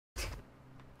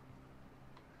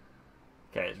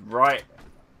right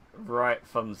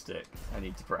thumbstick. I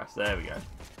need to press. There we go.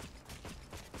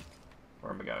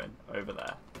 Where am I going? Over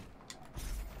there.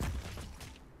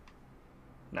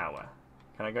 Now where?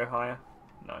 Can I go higher?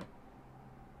 No.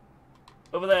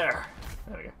 Over there!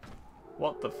 There we go.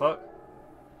 What the fuck?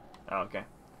 Oh, okay.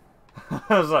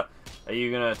 I was like, are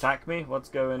you gonna attack me? What's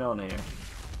going on here?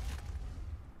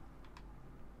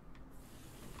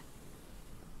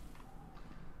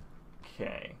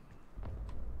 Okay.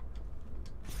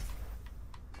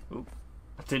 Oop.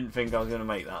 I didn't think I was gonna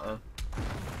make that then.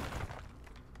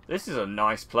 This is a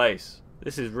nice place.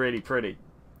 This is really pretty.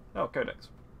 Oh, codex.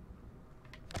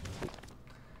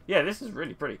 Yeah, this is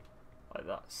really pretty. Like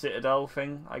that citadel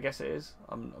thing, I guess it is.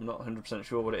 I'm not 100%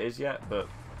 sure what it is yet, but...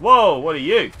 Whoa, what are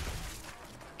you?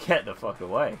 Get the fuck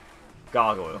away.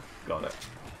 Gargoyle. Got it.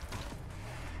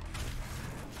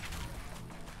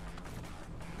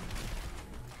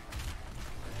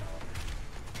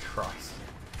 Christ.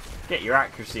 Get your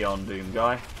accuracy on, Doom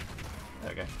guy.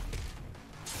 Okay.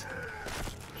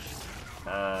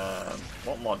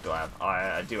 What mod do I have?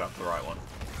 I do have the right one.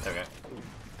 Okay.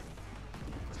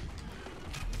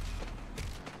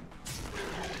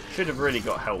 Should have really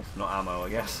got health, not ammo, I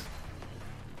guess.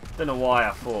 Don't know why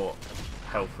I thought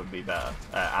health would be better.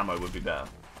 Ammo would be better.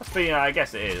 But you know, I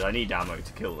guess it is. I need ammo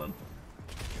to kill them.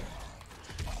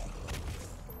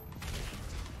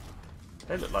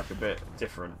 They look like a bit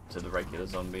different to the regular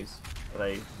zombies. Are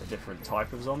they a different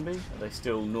type of zombie? Are they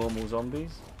still normal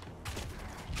zombies?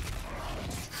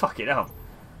 Fucking hell.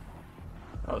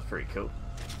 That was pretty cool.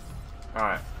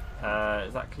 Alright.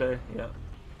 Is that clear? Yeah.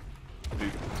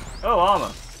 Oh,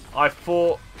 armor. I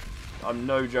thought... I'm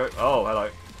no joke. Oh, hello.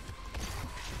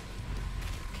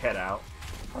 Get out.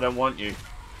 I don't want you.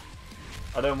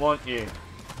 I don't want you.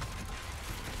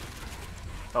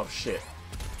 Oh, shit.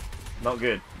 Not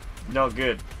good. Not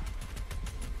good.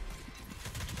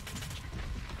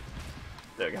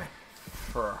 There we go.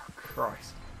 For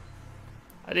Christ.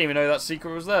 I didn't even know that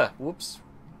secret was there. Whoops.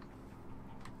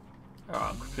 Oh,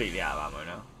 I'm completely out of ammo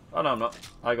now. Oh, no, I'm not.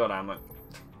 I got ammo.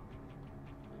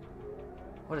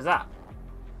 What is that?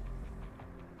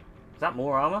 Is that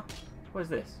more armor? What is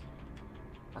this?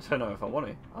 I don't know if I want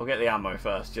to. I'll get the ammo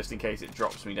first, just in case it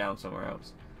drops me down somewhere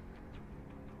else.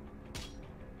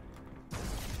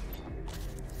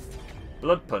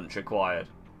 Blood punch acquired.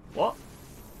 What?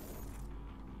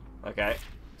 Okay.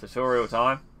 Tutorial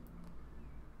time.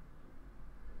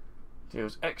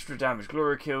 Deals extra damage.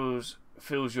 Glory kills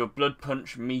fills your blood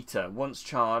punch meter. Once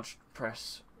charged,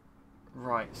 press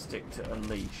right stick to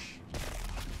unleash.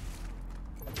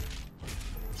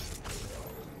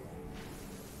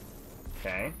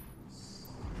 Okay.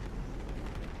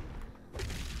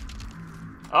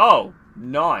 Oh,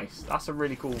 nice. That's a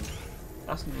really cool.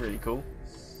 That's really cool.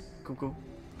 Cool.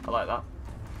 I like that.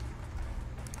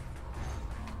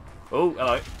 Oh,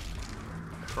 hello.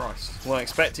 Christ, wasn't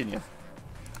expecting you.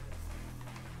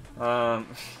 Let's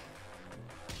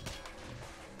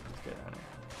get down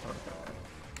here.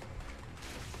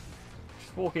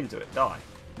 Just walk into it. Die.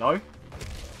 No.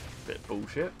 Bit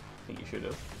bullshit. I think you should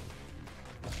have.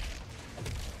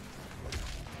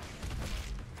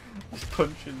 Just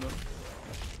punching them.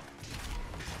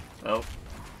 Oh,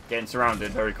 getting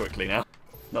surrounded very quickly now.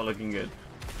 Not looking good.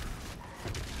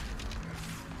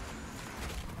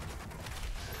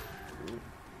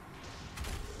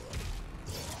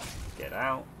 Get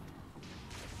out.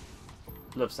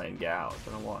 Love saying get out.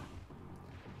 Don't know why.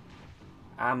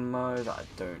 Ammo that I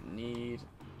don't need.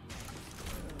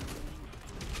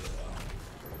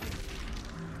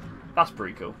 That's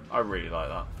pretty cool. I really like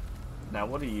that. Now,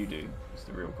 what do you do? Is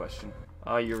the real question.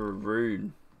 Oh, you're a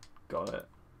rune. Got it.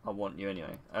 I want you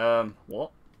anyway.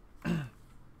 What?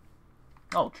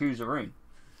 Oh, choose a rune.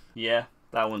 Yeah,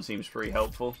 that one seems pretty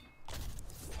helpful.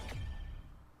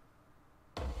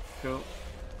 Cool.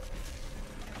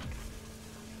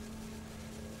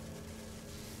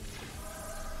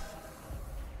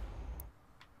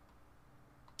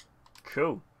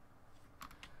 Cool.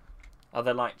 Are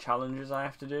there like challenges I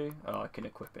have to do? Oh, I can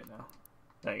equip it now.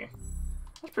 There you go.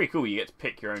 That's pretty cool. You get to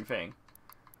pick your own thing.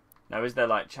 Now, is there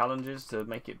like challenges to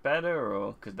make it better,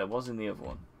 or because there was in the other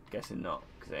one? Guessing not,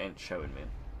 because it ain't showing me.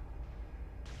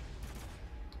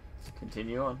 Let's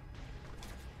continue on.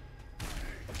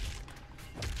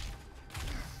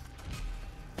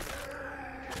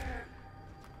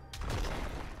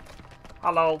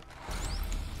 Hello.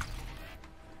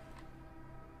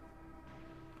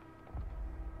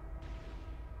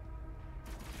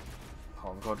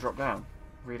 Oh, I've got to drop down.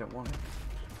 Really don't want it.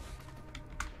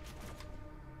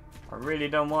 I really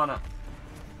don't want it.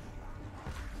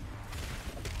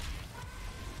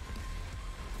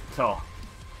 Oh,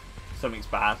 something's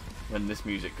bad when this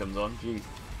music comes on. Jeez.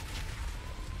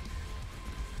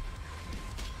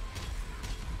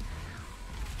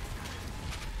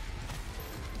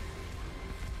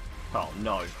 Oh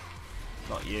no,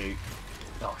 not you.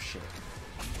 Oh shit.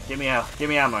 Give me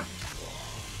ammo.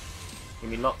 Give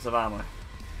me lots of ammo.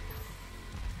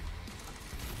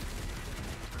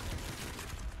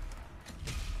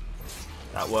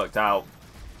 That worked out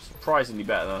surprisingly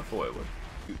better than I thought it would.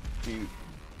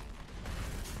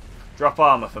 Drop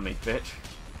armor for me, bitch.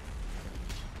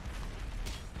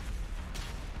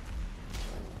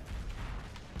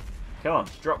 Come on,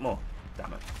 drop more.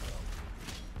 Damn it.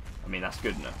 I mean, that's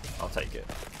good enough. I'll take it.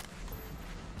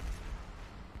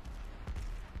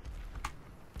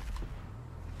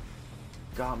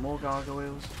 Got more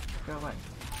gargoyles. Go away.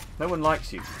 No one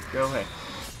likes you. Go away.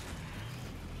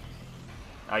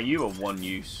 Are you a one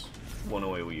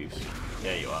oil use?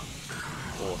 Yeah, you are.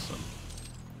 Awesome.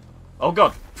 Oh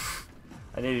god!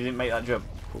 I nearly didn't make that jump.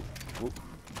 Cool. Cool.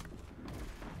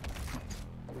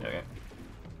 Okay.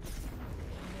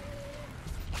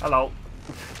 Hello.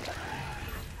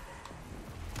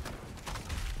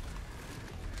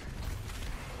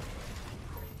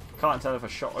 Can't tell if I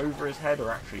shot over his head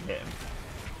or actually hit him.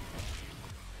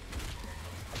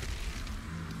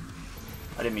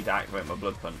 I didn't mean to activate my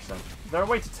blood punch then. Is there a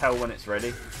way to tell when it's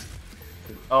ready?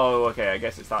 Oh, okay, I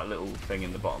guess it's that little thing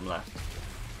in the bottom left.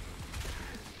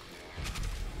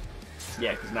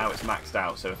 Yeah, because now it's maxed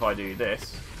out, so if I do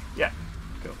this... Yeah,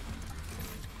 cool.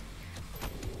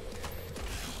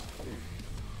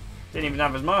 Didn't even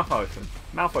have his mouth open.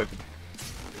 What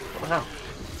the hell?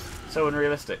 So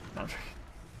unrealistic. No, I'm joking.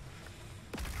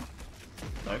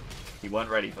 No, he weren't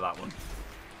ready for that one.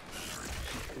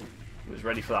 He was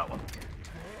ready for that one.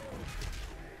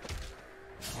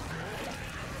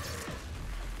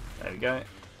 There we go.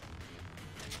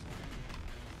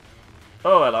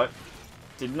 Oh, hello.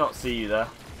 Did not see you there.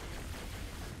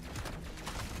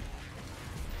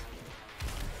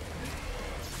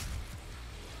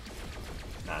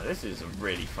 Now, this is a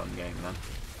really fun game, man.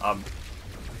 I'm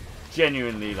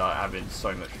genuinely like having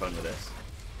so much fun with this.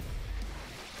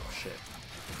 Oh shit.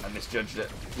 I misjudged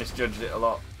it. Misjudged it a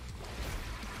lot.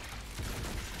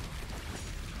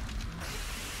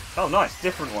 Oh, nice.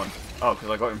 Different one. Oh, because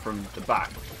I got him from the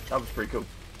back. That was pretty cool.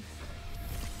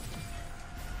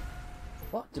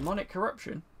 What? Demonic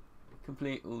corruption?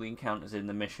 Complete all the encounters in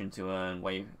the mission to earn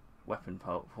weapon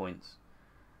points.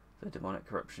 The demonic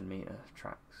corruption meter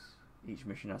tracks. Each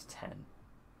mission has 10.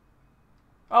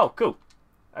 Oh, cool.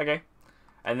 Okay.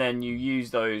 And then you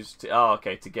use those to... Oh,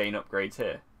 okay, to gain upgrades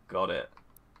here. Got it.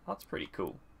 That's pretty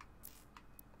cool.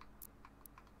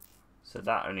 So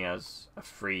that only has a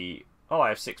free... Oh, I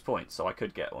have 6 points, so I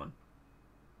could get one.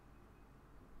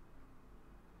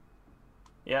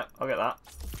 Yeah, I'll get that.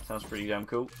 Sounds pretty damn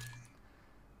cool.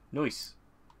 Nice.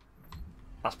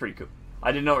 That's pretty cool.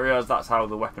 I did not realise that's how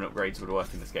the weapon upgrades would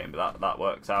work in this game, but that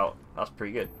works out. That's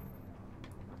pretty good.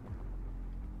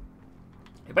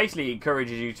 It basically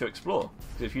encourages you to explore.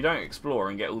 Because if you don't explore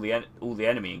and get all the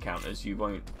enemy encounters, you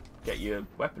won't get your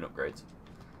weapon upgrades.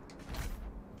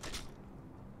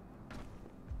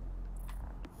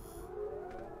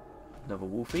 Another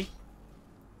wolfie.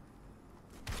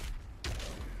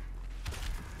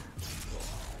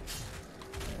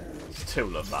 Still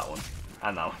love that one.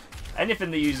 And that one.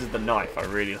 Anything that uses the knife I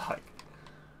really like.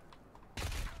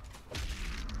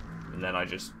 And then I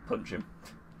just punch him.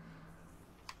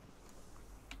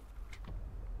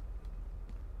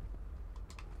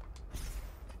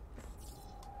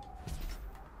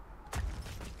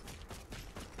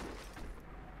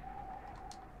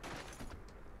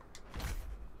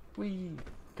 Whee!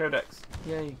 Codex.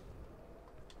 Yay.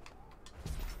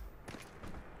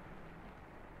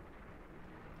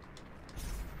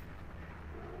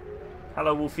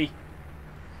 Hello, Wolfie.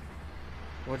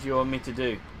 What do you want me to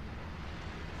do?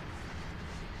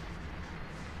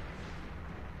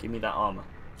 Give me that armor.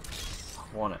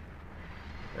 I want it.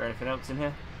 Is there anything else in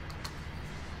here?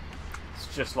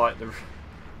 It's just like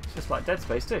Dead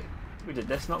Space 2. We did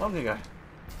this not long ago.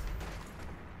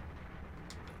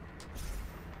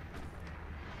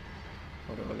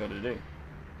 What have I got to do?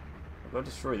 I've got to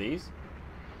destroy these?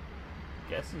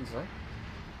 Guessing so.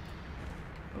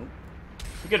 Oh.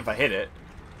 It'd be good if I hit it.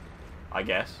 I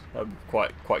guess. That would be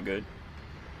quite good.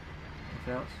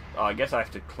 Anything else? Oh, I guess I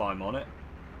have to climb on it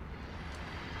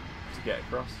to get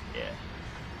across. Yeah.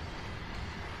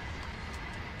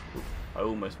 Ooh, I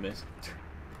almost missed.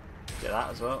 Get that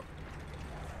as well.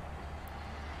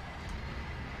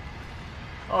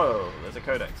 Oh, there's a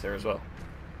codex here as well.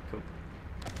 Cool.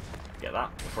 Get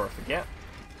that before I forget.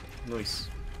 Nice.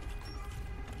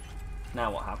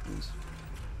 Now what happens?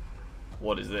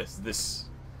 What is this?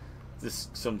 This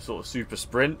some sort of super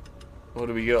sprint? What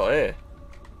do we got here?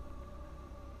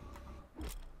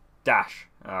 Dash.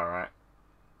 Alright.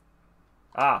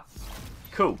 Ah.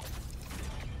 Cool.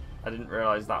 I didn't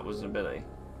realise that was an ability.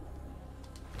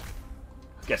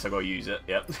 Guess I gotta use it.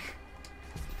 Yep.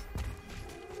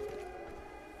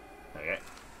 Okay.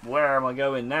 Where am I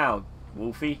going now,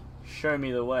 Wolfie? Show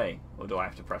me the way. Or do I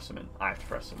have to press him in? I have to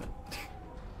press him in.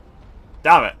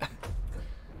 Damn it!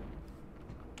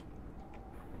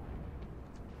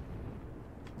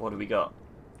 What do we got?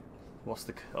 What's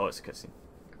the... Oh, it's a cutscene.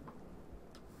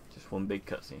 Just one big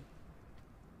cutscene.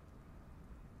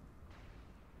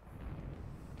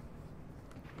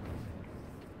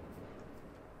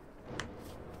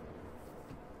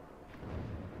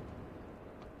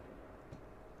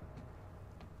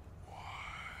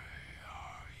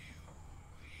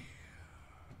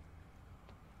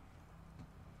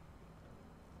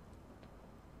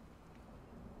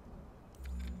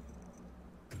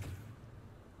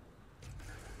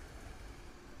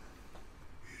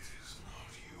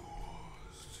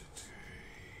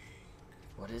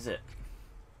 What is it?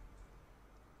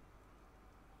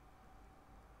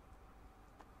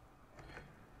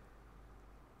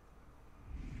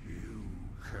 You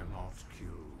cannot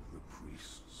kill the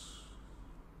priests.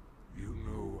 You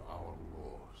know our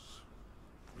laws.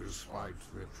 Despite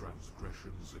their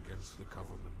transgressions against the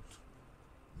Covenant,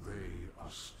 they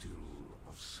are still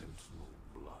of Sentinel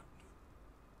blood.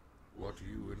 What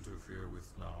you interfere with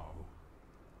now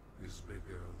is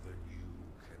bigger than you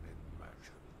can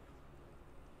imagine.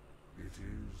 It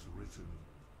is written.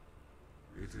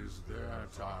 It is their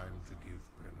time to give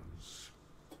penance.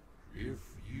 If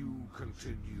you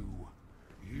continue,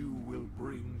 you will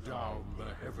bring down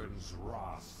the heavens'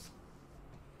 wrath.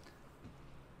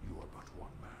 You are but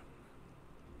one man.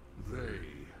 They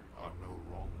are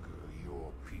no longer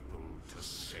your people to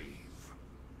save.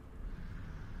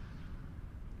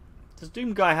 Does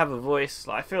Doom Guy have a voice?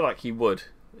 Like, I feel like he would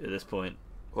at this point.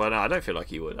 Well, no, I don't feel like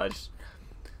he would. I just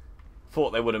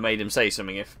thought they would have made him say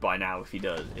something if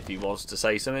he was to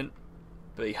say something,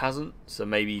 but he hasn't, so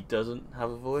maybe he doesn't have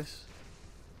a voice.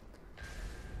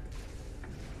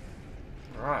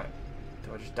 Right,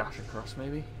 do I just dash across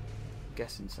maybe?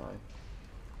 Guessing so.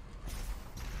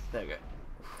 There we go.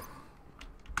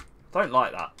 Don't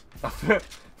like that. I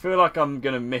feel like I'm not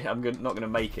gonna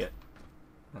make it.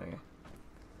 There we go.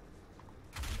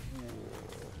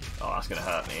 Oh, that's gonna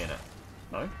hurt me, innit?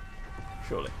 No?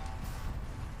 Surely.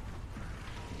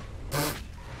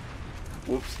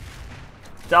 Whoops.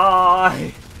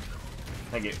 Die!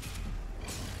 Thank you.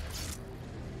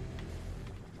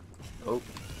 Oh.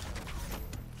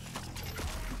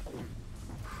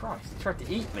 Christ, he tried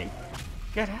to eat me.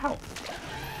 Get out.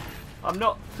 I'm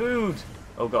not food.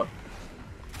 Oh god.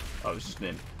 Oh, it was just an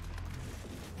imp.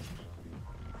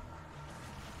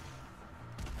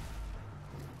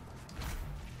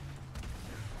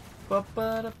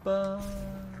 Ba-ba-da-ba.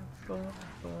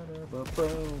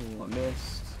 I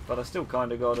missed, but I still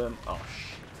kind of got him. Oh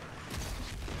shit!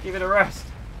 Give it a rest.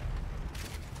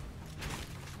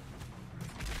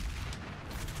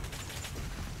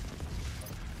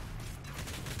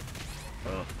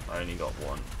 Oh, I only got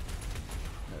one.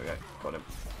 There we go. Got him.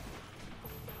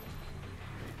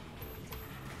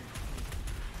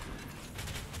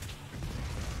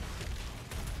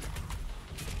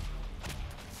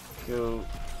 Cool.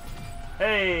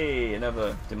 Hey,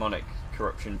 another demonic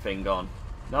corruption thing gone.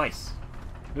 Nice.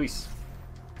 Nice.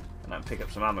 And I can pick up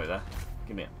some ammo there.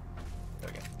 Give me it. There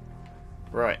we go.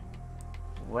 Right.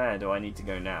 Where do I need to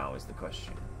go now is the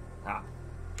question. Ah,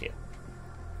 here.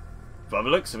 By the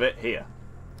looks of it, here.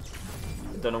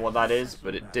 I don't know what that is,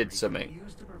 but it did something.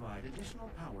 Used to provide additional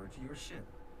power to your ship.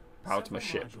 Power to my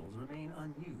ship. Modules remain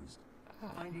unused.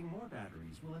 Finding more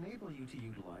batteries will enable you to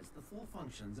utilize the full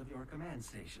functions of your command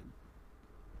station.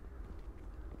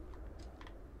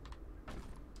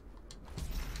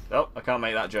 Oh, I can't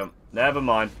make that jump. Never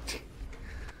mind.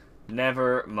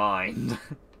 Never mind.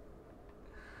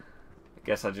 I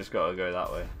guess I just gotta go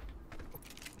that way.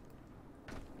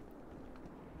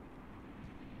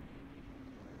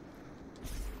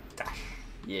 Dash.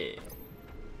 Yeah.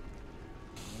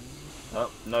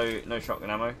 Oh, no shotgun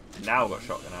ammo. Now I've got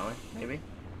shotgun ammo, maybe?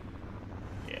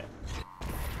 Yeah.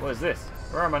 What is this?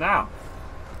 Where am I now?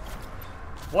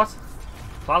 What?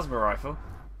 Plasma rifle?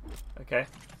 Okay.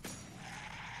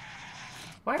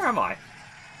 Where am I?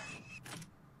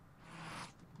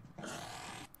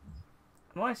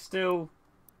 Am I still...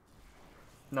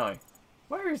 No.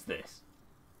 Where is this?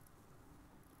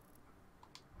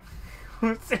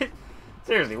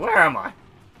 Seriously, where am I?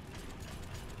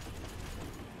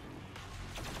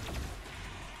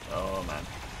 Oh man.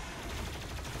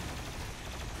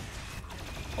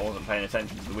 I wasn't paying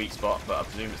attention to the weak spot, but I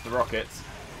presume it's the rockets.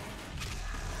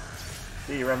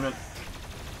 See you, Remnant.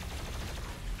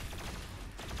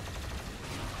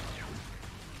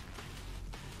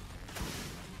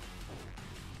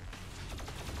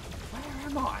 Where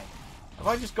am I? Have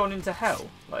I just gone into hell?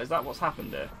 Like, is that what's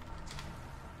happened here?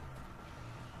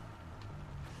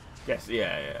 Guess,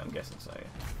 yeah, I'm guessing so. Yeah.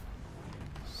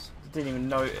 Didn't even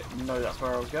know that's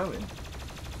where I was going.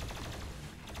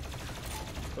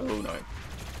 Oh no.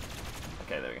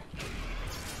 Okay, there we go.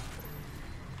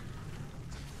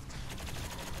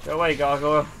 Go away,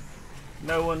 Gargoyle.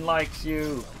 No one likes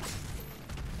you.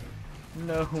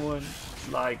 No one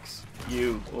likes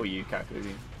you. Or you,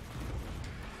 Kakuzi.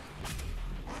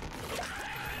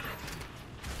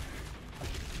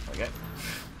 Okay.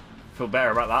 Feel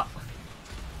better about that.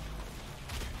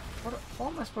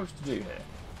 What am I supposed to do here?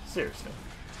 Seriously.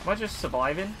 Am I just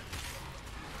surviving?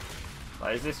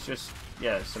 Like, is this just,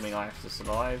 yeah, something I have to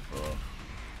survive? Or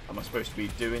am I supposed to be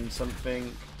doing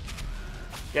something?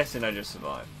 Guessing I just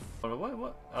survive.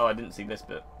 What? Oh, I didn't see this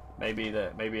bit.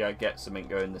 Maybe I get something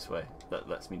going this way that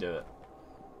lets me do it.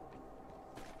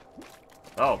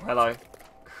 Oh, hello.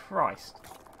 Christ.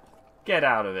 Get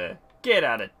out of here. Get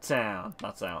out of town.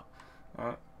 That's out.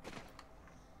 Alright.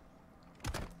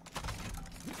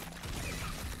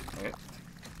 Okay.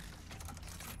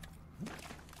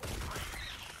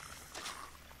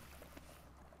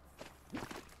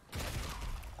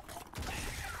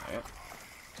 Okay.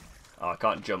 Oh, I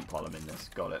can't jump while I'm in this.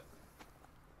 Got it.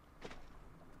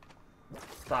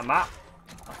 Is that a map?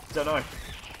 I don't know. Is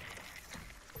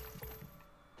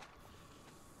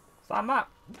that a map?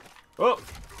 Oh!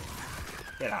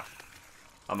 Get out.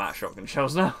 I'm out of shotgun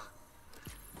shells now.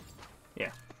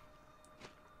 Yeah.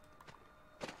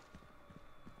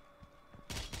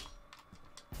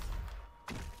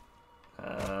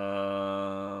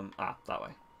 That way.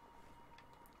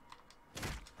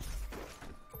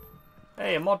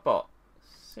 Hey, a mod bot.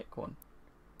 Sick one.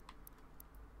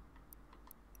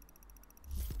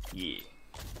 Yeah.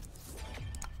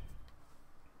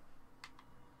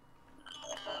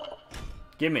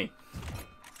 Gimme.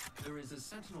 There is a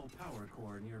Sentinel power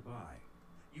core nearby.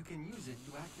 You can use it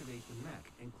to activate the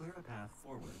mech and clear a path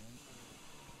forward.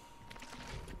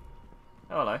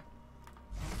 Oh, hello.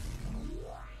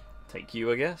 Take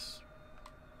you, I guess.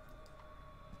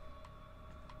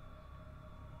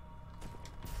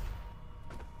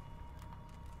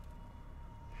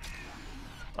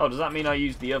 Oh, does that mean I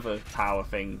use the other power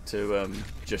thing to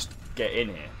just get in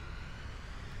here?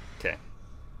 Okay.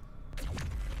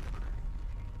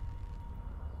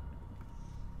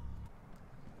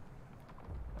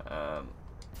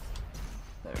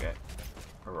 There we go.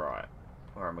 Right.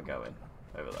 Where am I going?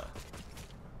 Over there.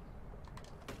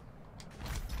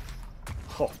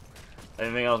 Oh, I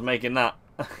didn't think I was making that.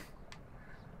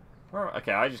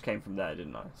 Okay, I just came from there,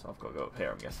 didn't I? So I've got to go up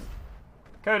here, I'm guessing.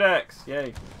 Codex!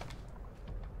 Yay!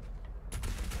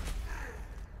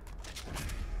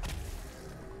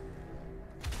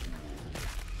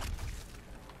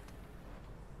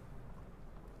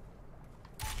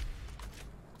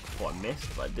 What I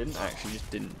missed, but I didn't. I actually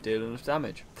just didn't deal enough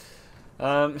damage.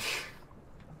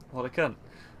 What a cunt.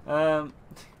 What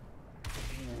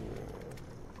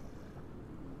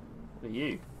are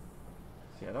you?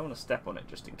 See, I don't want to step on it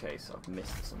just in case I've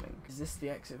missed something. Is this the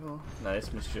exit hole? No,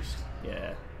 this must just...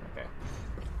 yeah, okay.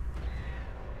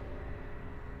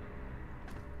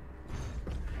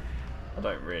 I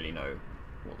don't really know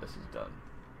what this has done.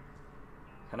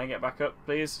 Can I get back up,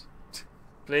 please?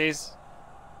 Please?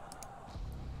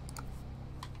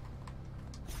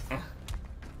 I'm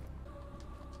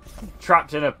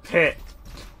trapped in a pit.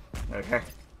 Okay.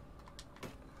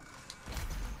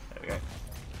 There we go.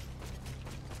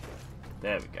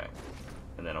 There we go.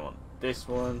 And then I want this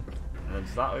one. And then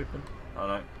does that open? Oh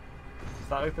no. Is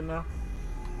that open now?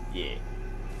 Yeah.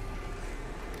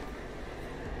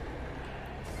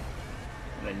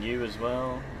 And then you as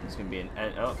well. There's going to be an...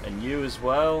 oh, and you as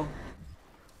well.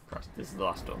 Christ, this is the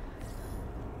last door.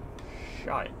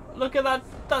 Shite. Look at that.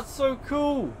 That's so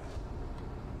cool.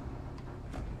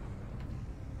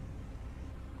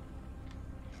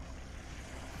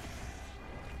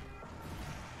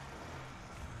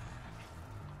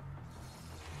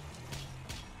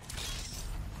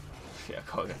 Shit, I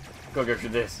gotta go through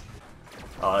this.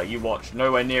 You watch.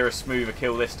 Nowhere near a smoother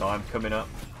kill this time. Coming up.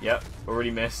 Yep,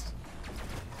 already missed.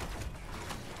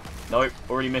 Nope,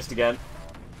 already missed again.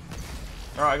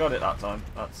 Alright, I got it that time.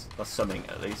 That's something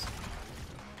at least.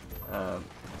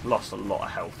 Lost a lot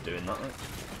of health doing that.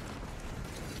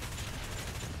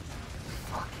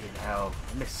 Fucking Hell,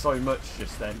 I missed so much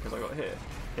just then because I got hit.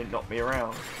 Didn't knock me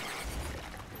around.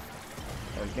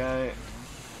 There we go.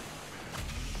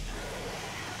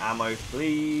 Ammo,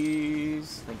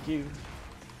 please. Thank you.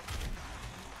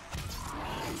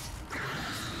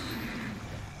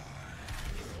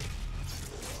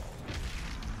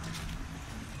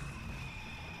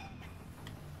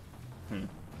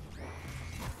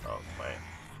 Oh, wait.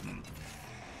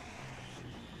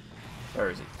 Where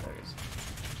is he? There he is.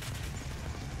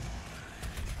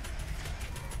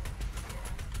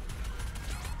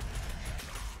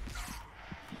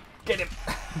 Get him!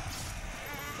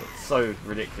 It's so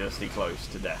ridiculously close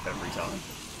to death every time.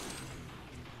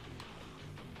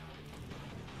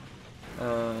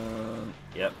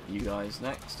 Yep, you guys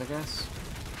next, I guess.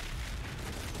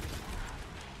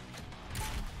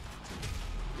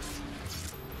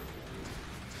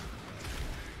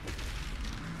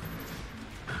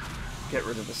 Get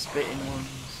rid of the spitting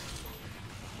ones.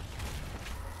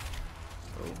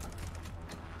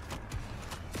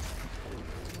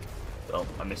 Oh,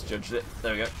 I misjudged it.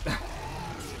 There we go.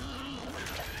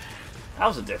 That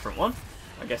was a different one.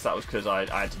 I guess that was because I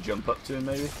had to jump up to him,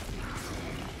 maybe.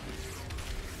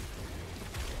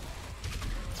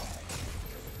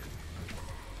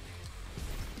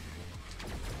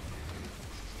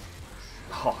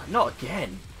 Oh, not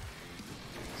again.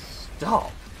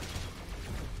 Stop.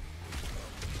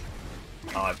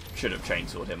 Oh, I should have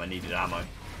chainsawed him. I needed ammo.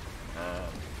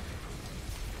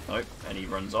 Nope. And he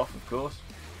runs off, of course.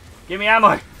 Give me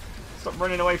ammo! Stop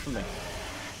running away from me.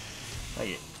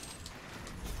 Take it.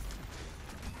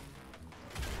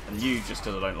 And you, just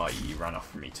because I don't like you, you ran off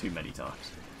from me too many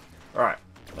times. Alright,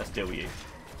 let's deal with you.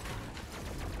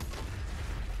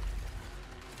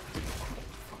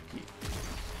 Fuck you.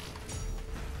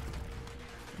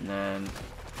 And then...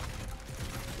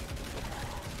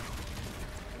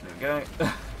 There we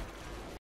go.